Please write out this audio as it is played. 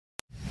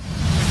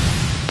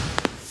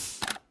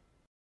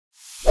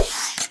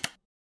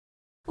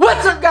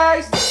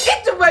guys?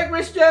 It's your boy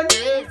Christian!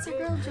 It's your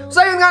girl Jules.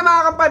 So yun nga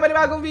mga kampay,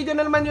 panibagong video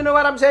na naman yun na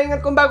what I'm saying.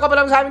 At kung bago ka pa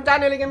lang sa aming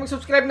channel, huwag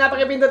mag-subscribe na,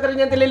 pakipindot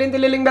rin yung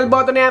tililing bell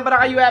button na yan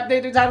para kayo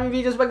update sa aming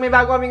videos pag may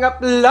bago kaming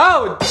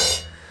upload!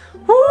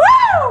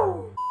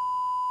 Woo!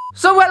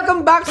 So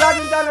welcome back sa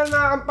ating channel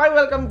mga kampay.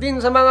 Welcome din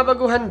sa mga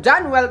baguhan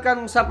dyan.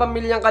 Welcome sa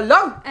pamilyang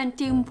Kalong. And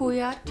Team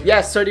Puyat.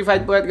 Yes,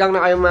 certified puyat gang na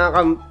kayo mga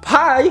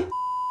kampay.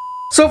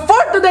 So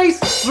for today's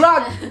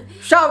vlog,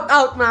 shout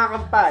out mga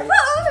kampay.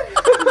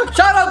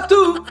 Shout out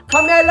to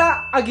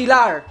Pamela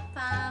Aguilar.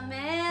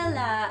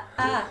 Pamela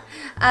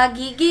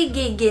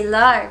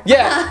Aguilar.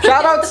 Yeah,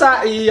 shout out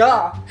sa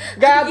iyo.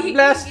 God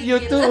bless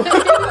you too.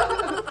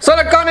 So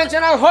nag-comment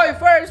siya ng hoy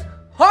first.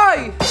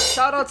 Hoy!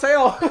 Shout out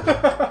sa'yo.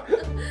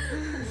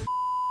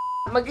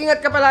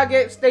 Mag-ingat ka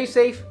palagi, stay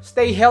safe,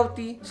 stay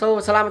healthy. So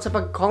salamat sa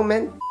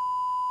pag-comment.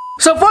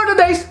 So for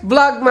today's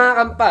vlog mga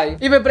kampay,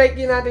 i-break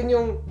in natin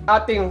yung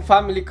ating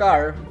family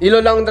car. Ilo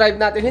lang drive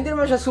natin. Hindi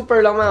naman siya super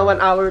lang, mga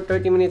 1 hour,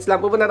 30 minutes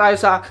lang. Pupunta tayo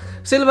sa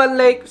Sylvan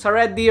Lake, sa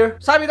Red Deer.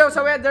 Sabi daw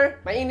sa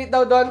weather, mainit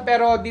daw doon.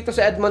 Pero dito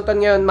sa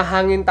Edmonton ngayon,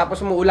 mahangin tapos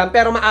umuulan.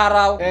 Pero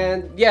maaraw.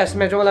 And yes,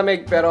 medyo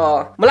malamig.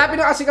 Pero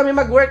malapit na kasi kami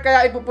mag-work,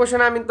 kaya ipupush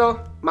na namin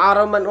to.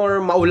 Maaraw man or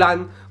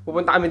maulan.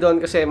 Pupunta kami doon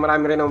kasi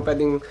marami rin akong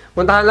pwedeng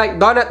puntahan, like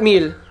donut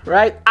meal.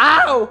 Right?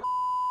 Ow!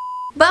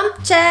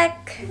 Bump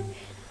check!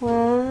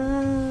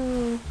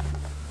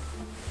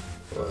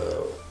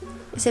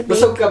 Is it big?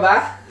 Busog ka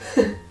ba?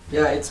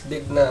 Yeah, it's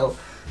big now.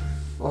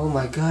 Oh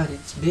my god,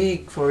 it's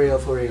big. For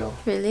real, for real.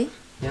 Really?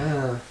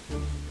 Yeah.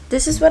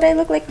 This is what I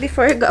look like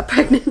before I got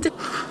pregnant.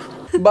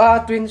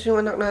 Ba, twins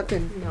yung anak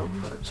natin? No.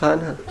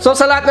 Sana. So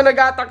sa lahat na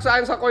nag-attack sa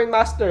akin sa Coin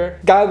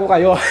Master, gago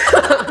kayo.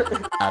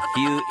 A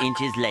few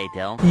inches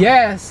later.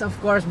 Yes, of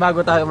course,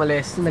 bago tayo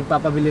umalis,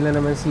 nagpapabili na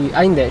naman si...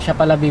 Ay, hindi. Siya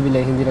pala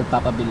bibili, hindi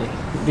nagpapabili.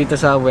 Dito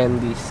sa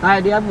Wendy's.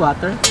 Hi, do you have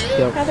water?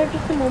 Yo. Heather,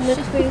 just a moment,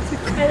 please.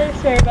 Heather,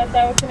 sorry about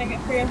that. What can I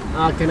get for you?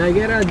 Can I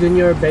get a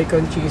junior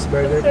bacon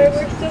cheeseburger, Sir,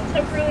 please? we're still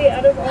temporarily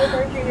out of all of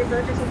our junior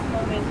burgers at the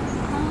moment.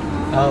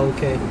 Ah,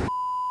 okay.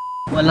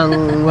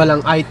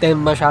 Walang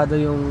item masyado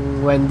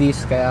yung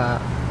Wendy's, kaya,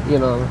 you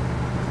know,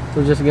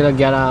 we're just gonna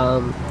get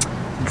a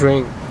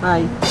drink.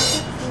 Hi.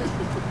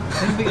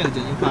 Ano ba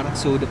dyan? Yung parang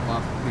soda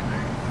pop.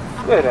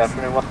 Good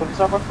afternoon. Welcome to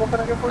Starbucks. What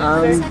can I get for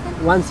you today?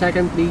 1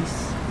 second, please.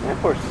 Yeah, of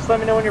course. Just let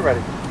me know when you're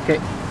ready.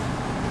 Okay.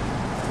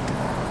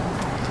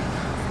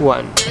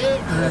 1.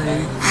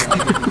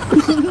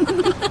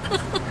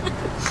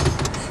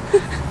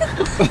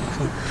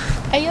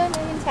 Ayun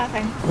sa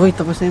akin. Uy,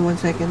 tapos na yung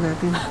 1 second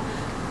natin.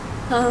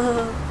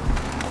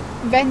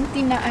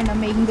 20 na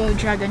mango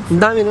dragon fruit.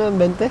 Ang dami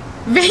naman, 20.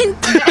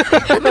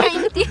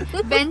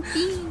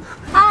 20.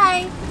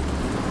 Hi.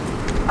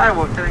 Hi,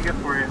 what can I get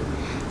for you?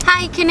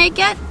 Hi, can I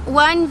get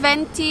one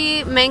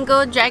venti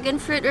mango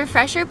dragon fruit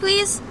refresher,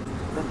 please?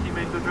 Venti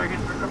mango dragon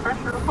fruit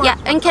refresher, of course. Yeah,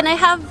 and can I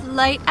have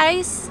light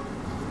ice?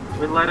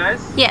 With light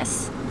ice?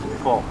 Yes.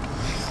 Full.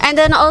 And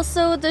then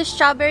also the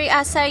strawberry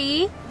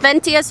acai,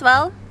 venti as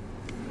well.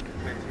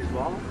 Venti as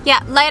well?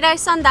 Yeah, light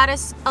ice on that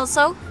is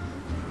also.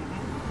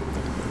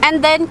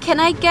 And then can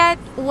I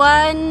get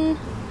one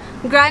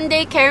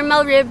grande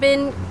caramel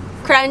ribbon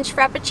crunch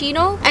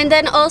frappuccino? And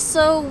then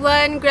also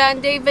one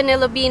grande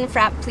vanilla bean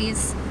frap,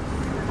 please.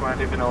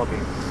 Grande vanilla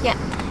bean. Yeah.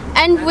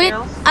 And Anything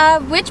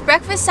which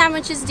breakfast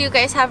sandwiches do you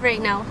guys have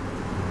right now?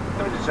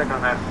 Let me just check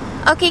on that.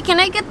 Okay, can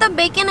I get the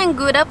bacon and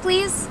Gouda,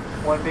 please?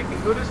 One bacon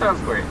Gouda sounds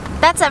great.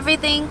 That's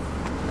everything.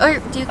 Or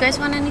do you guys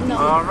want anything?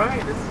 All right.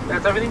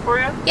 That's everything for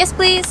you? Yes,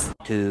 please.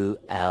 2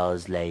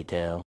 hours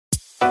later.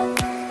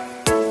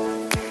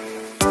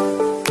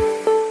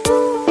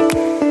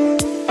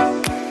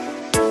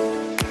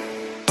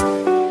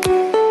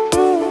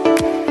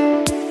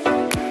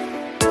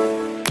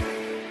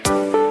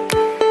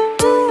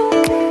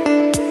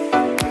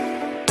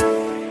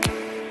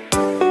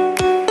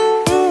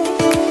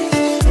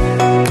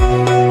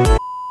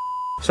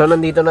 So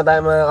nandito na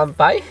tayo mga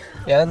kampay.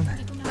 Yan.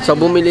 So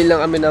bumili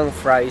lang kami ng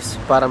fries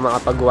para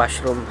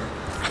makapag-washroom.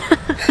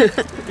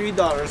 $3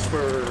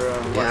 for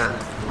Yeah.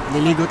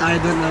 Niligo tayo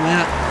doon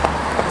mamaya.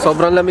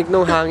 Sobrang lamig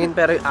ng hangin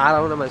pero yung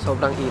araw naman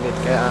sobrang init.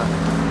 Kaya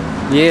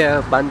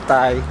yeah,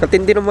 bantay.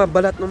 Katindi ng mga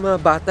balat ng mga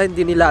bata,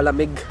 hindi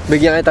nilalamig.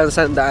 Bigyan kita ng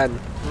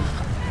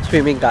 100.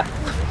 Swimming ka.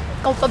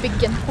 Ikaw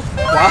pabigyan ko.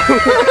 Wow!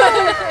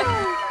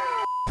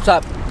 What's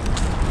up?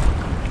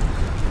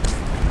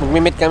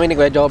 Magmimit kami ni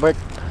Kuya Jobert.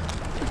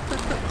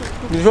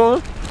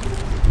 Gusto?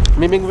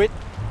 Mimingwit?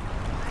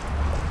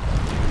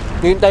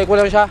 Hintay ko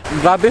lang siya.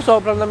 Grabe,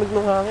 sobrang lamig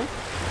ng hangin.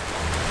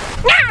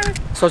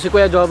 So si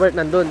Kuya Jobert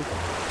nandun.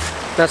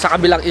 Nasa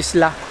kabilang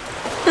isla.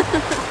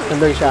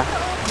 Nandun siya.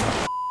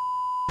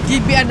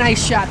 Give me a nice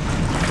shot.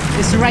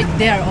 It's right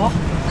there, oh.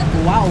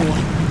 Wow.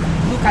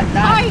 Look at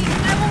that. Ay!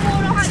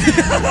 Namumuro ka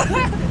na!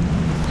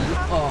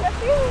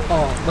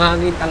 Oh,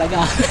 mahangin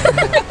talaga.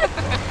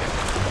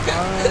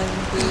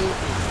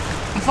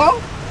 1, 2,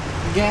 3.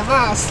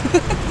 Gemas.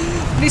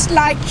 Please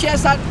like, share,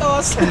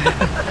 Santos.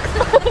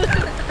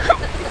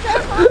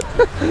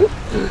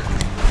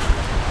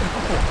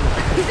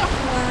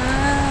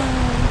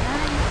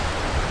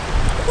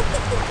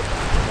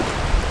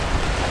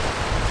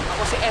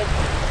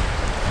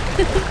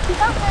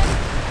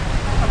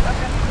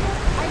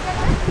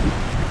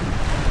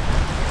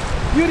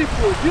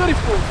 Beautiful,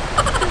 beautiful.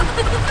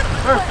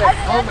 Perfect.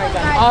 Oh my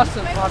God.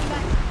 Awesome,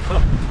 awesome.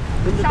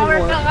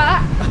 Shower ka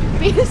nga.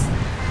 Please.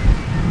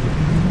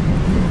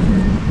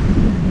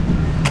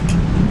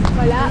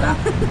 Wala.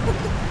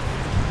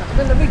 Ang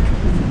lamig.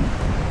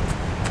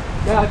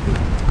 Gagi.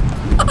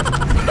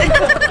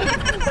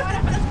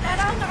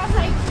 Parang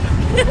nakasay.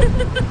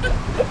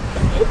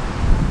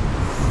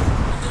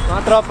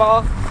 Mga tropa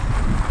ko.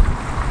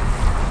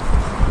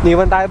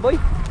 Niwan tayo, boy.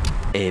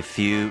 A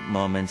few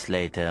moments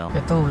later.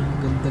 Ito,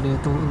 ganda na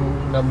ito.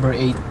 Number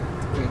 8.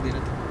 Pwede na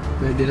to.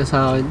 Pwede na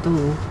sa akin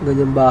ito.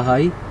 Ganyang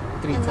bahay.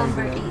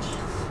 Number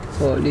 8.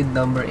 Solid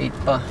number 8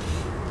 pa.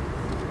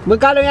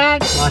 Magkano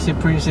yan? Kasi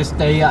Princess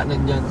Thea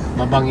nandyan.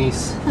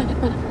 Mabangis.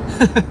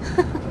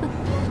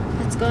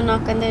 Let's go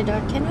knock on their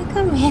door. Can we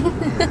come in?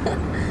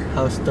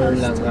 House tour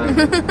lang nga.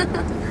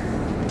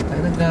 Ay,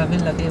 grabe,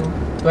 laki oh.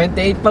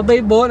 28 pa ba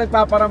bo?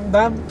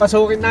 Nagpaparamdam.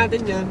 Pasukin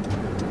natin yan.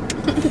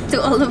 To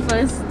all of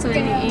us,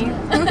 28.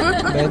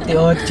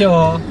 28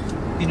 oh.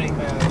 Pinoy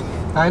ba yan?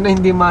 Ay na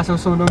hindi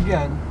masusunog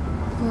yan.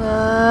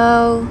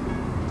 Wow.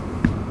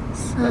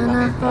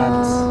 Sana Malaki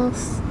France.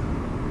 falls.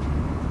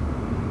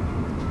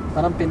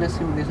 Parang Pinas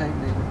yung design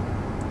na yun.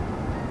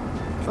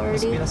 Mas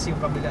 40. Pinas yung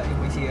kabila, yung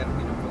may CR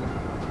din ako.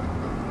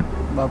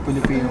 Ba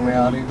Pilipino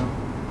may-ari no?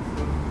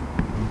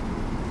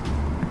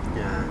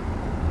 Yan.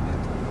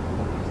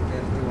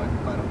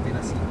 31, parang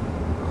Pinas yun.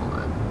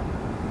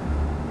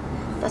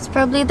 That's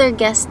probably their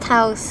guest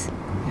house.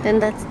 Then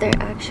that's their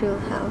actual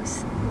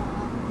house.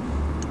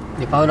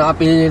 Hindi pa ako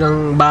nakapili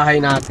ng bahay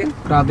natin.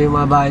 Grabe yung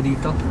mga bahay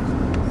dito.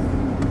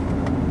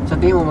 Sa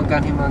tingin mo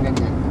magkano yung mga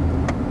ganyan?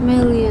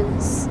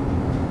 Millions.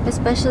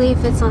 Especially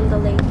if it's on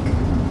the lake.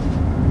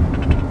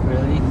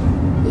 Really?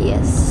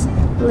 Yes.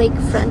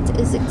 Lakefront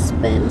is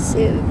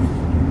expensive.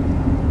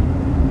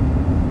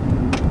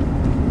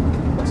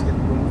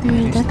 Basketball.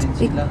 Dude, that's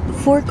big.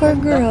 4-car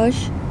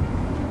garage.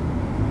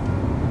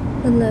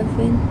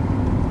 11.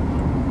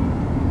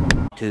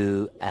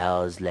 2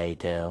 hours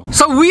later.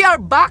 So we are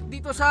back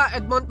dito sa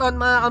Edmonton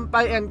mga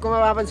kampay, and kung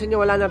mapapansin nyo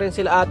wala na rin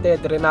sila ate,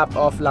 rinap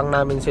off lang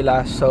namin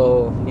sila.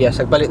 So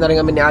yes, nagpalit na rin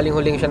kami ni Aling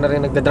Huling, siya na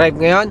rin nagda-drive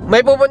ngayon.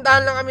 May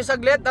pupuntahan lang kami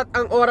saglit at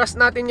ang oras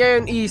natin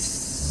ngayon is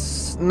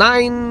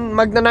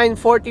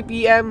 9:40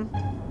 PM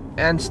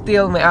and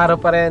still may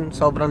araw pa rin,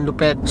 sobrang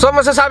lupet. So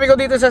masasabi ko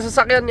dito sa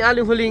sasakyan ni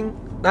Aling Huling,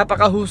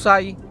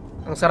 napakahusay,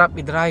 ang sarap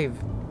i-drive,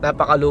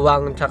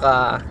 napakaluwang,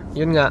 tsaka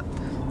yun nga,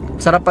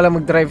 sarap pala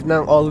mag-drive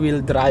ng all-wheel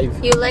drive.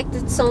 You liked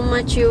it so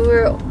much you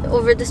were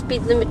over the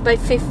speed limit by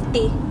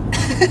 50.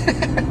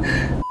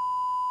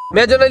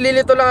 Medyo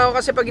nalilito lang ako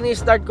kasi pag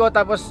ini-start ko,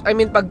 tapos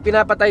pag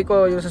pinapatay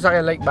ko yung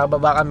sasakyan, like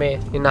bababa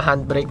kami,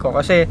 ina-handbrake ko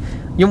kasi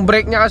yung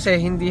brake niya kasi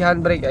hindi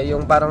handbrake, ay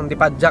yung parang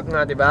dipadjak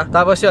nga, di ba?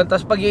 Tapos yun,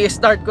 tapos pag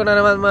i-start ko na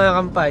naman mga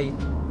kampay,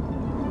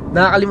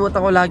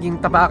 nakakalimutan ko laging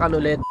tapakan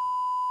ulit.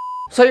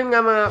 So yun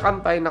nga mga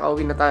kampay,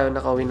 nakauwi na tayo,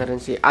 nakauwi na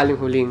rin si Aling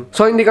Huling.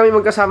 So hindi kami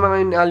magkasama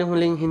ngayon ni Aling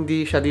Huling,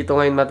 hindi siya dito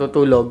ngayon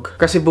matutulog.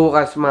 Kasi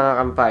bukas mga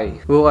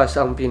kampay, bukas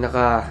ang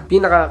pinaka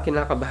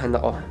kinakabahan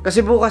ako.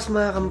 Kasi bukas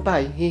mga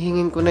kampay,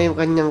 hihingin ko na yung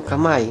kanyang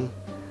kamay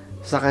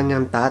sa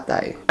kanyang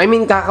tatay.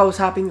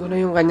 Kakausapin ko na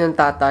yung kanyang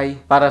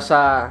tatay para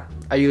sa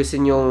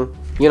ayusin yung,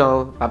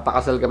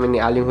 papakasal kami ni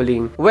Aling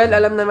Huling. Well,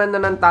 alam naman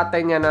na ng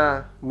tatay niya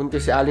na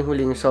buntis si Aling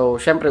Huling. So,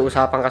 syempre,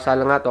 usapang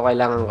kasal nga to.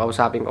 Kailangan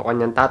kausapin ko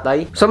kanyang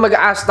tatay. So,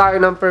 mag-a-ask tayo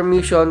ng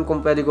permission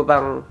kung pwede ko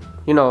pang,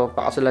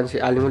 pakasalan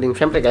si Aling Huling.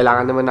 Syempre,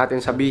 kailangan naman natin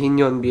sabihin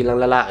yon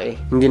bilang lalaki.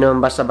 Hindi naman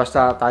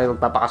basta-basta tayo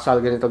magpapakasal,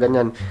 ganito,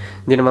 ganyan.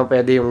 Hindi naman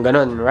pwede yung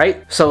ganon,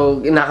 right?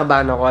 So,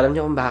 inakabahan ako. Alam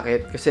niyo kung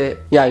bakit? Kasi,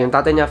 yung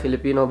tatay niya,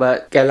 Filipino,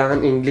 but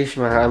kailangan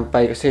English, mga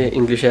kampay, kasi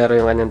Englishero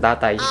yung kanyang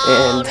tatay.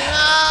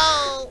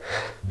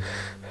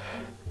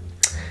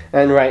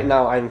 And right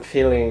now I'm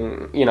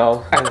feeling,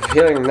 I'm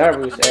feeling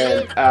nervous,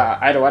 and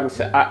I don't want to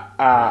say,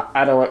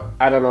 I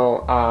don't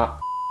know,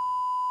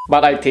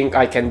 but I think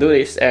I can do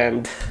this,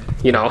 and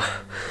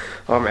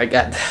oh my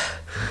God,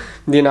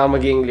 hindi na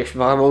ako mag-English,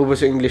 baka maubos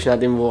yung English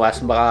natin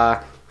bukas,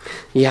 baka,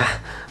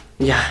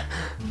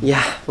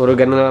 puro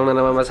ganun lang na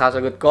naman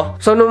masasagot ko.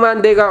 So nung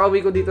Monday,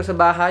 kakauwi ko dito sa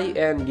bahay,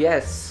 and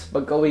yes,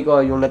 pagka-uwi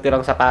ko, yung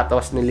natirang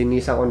sapatos,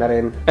 nilinisan ko na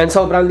rin, and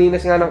sobrang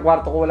linis nga ng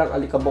kwarto ko, walang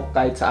alikabok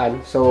kahit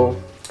saan. So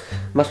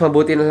mas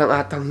mabuti na lang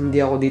atang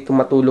hindi ako dito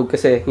matulog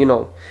kasi,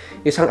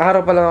 isang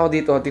araw pa lang ako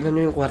dito, tingnan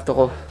nyo yung kwarto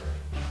ko.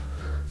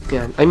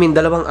 Yan. 2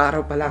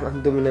 araw pa lang,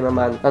 ang dumi na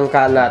naman, ang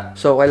kalat.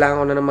 So,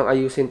 kailangan ko na namang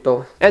ayusin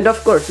to. And of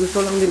course,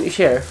 gusto lang din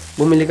i-share.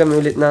 Bumili kami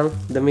ulit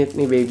ng damit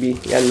ni baby.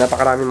 Yan,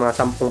 napakarami, mga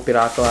 10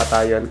 piraso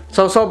ata yun.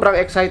 So, sobrang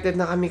excited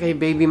na kami kay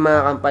baby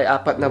mga kampay.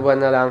 4 na buwan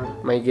na lang,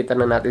 makikita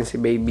na natin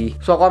si baby.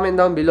 So, comment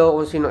down below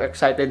kung sino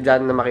excited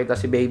dyan na makita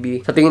si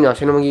baby. Sa tingin nyo,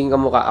 sino magiging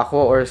kamukha,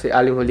 ako or si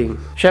Aling Huling?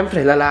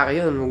 Syempre, lalaki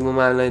yun.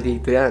 Magmamahal na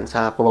dito yan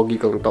sa pogi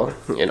kong to.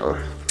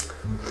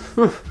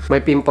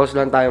 May pimples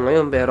lang tayo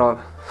ngayon, pero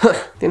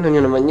Tingnan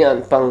nyo naman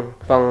yan.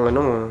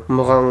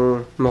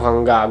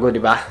 Mukhang gago, di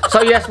ba?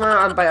 So yes,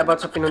 mga kampay, about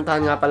sa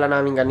pinuntahan nga pala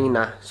namin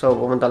kanina. So,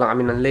 pumunta lang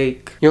kami ng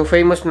lake. Yung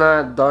famous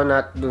na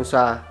donut dun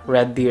sa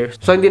Red Deer.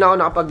 So, hindi na ako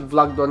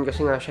nakapag-vlog doon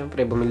kasi nga,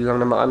 syempre, bumili lang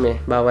naman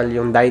kami. Bawal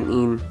yung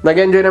dine-in.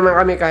 Nag-enjoy naman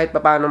kami kahit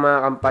papaano, mga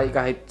kampay,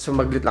 kahit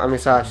sumaglit lang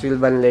kami sa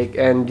Sylvan Lake.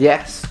 And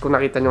yes, kung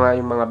nakita nyo nga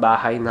yung mga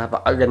bahay,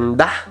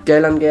 napakaganda.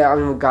 Kailan kaya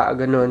kami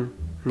magkaaganon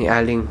ni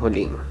Aling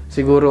Huling?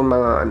 Siguro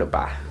mga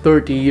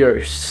 30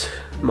 years.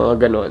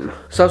 Mga ganon.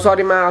 So,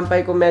 sorry mga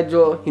kampay kung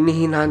medyo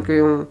hinihinahan ko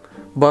yung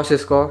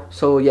boses ko.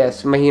 So,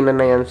 yes, mahina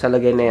na yan sa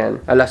lagay na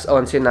yan. Alas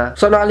 11 na.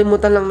 So,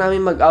 nakalimutan lang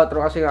namin mag-outro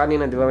kasi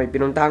kanina, di ba, may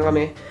pinuntahan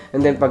kami. And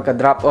then,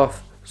 pagka-drop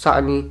off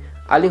sa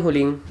Aling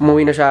Huling,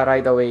 umuwi na siya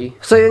right away.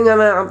 So, yun nga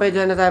mga kampay,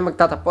 dyan na tayo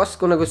magtatapos.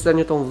 Kung nagustuhan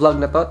nyo tong vlog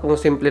na to, tong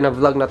simple na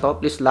vlog na to,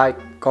 please like,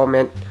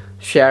 comment,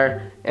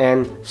 share,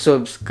 and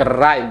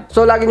subscribe.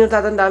 So, lagi nyo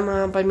tatandaan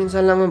mga kampay,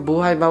 minsan lang ang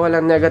buhay, bawal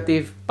ang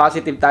negative,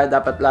 positive tayo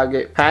dapat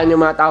lagi. Hayaan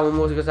yung mga taong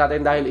musiko sa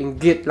atin dahil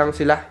inggit lang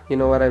sila. You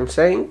know what I'm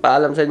saying?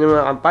 Paalam sa inyo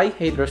mga kampay,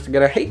 haters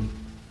gonna hate.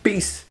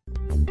 Peace!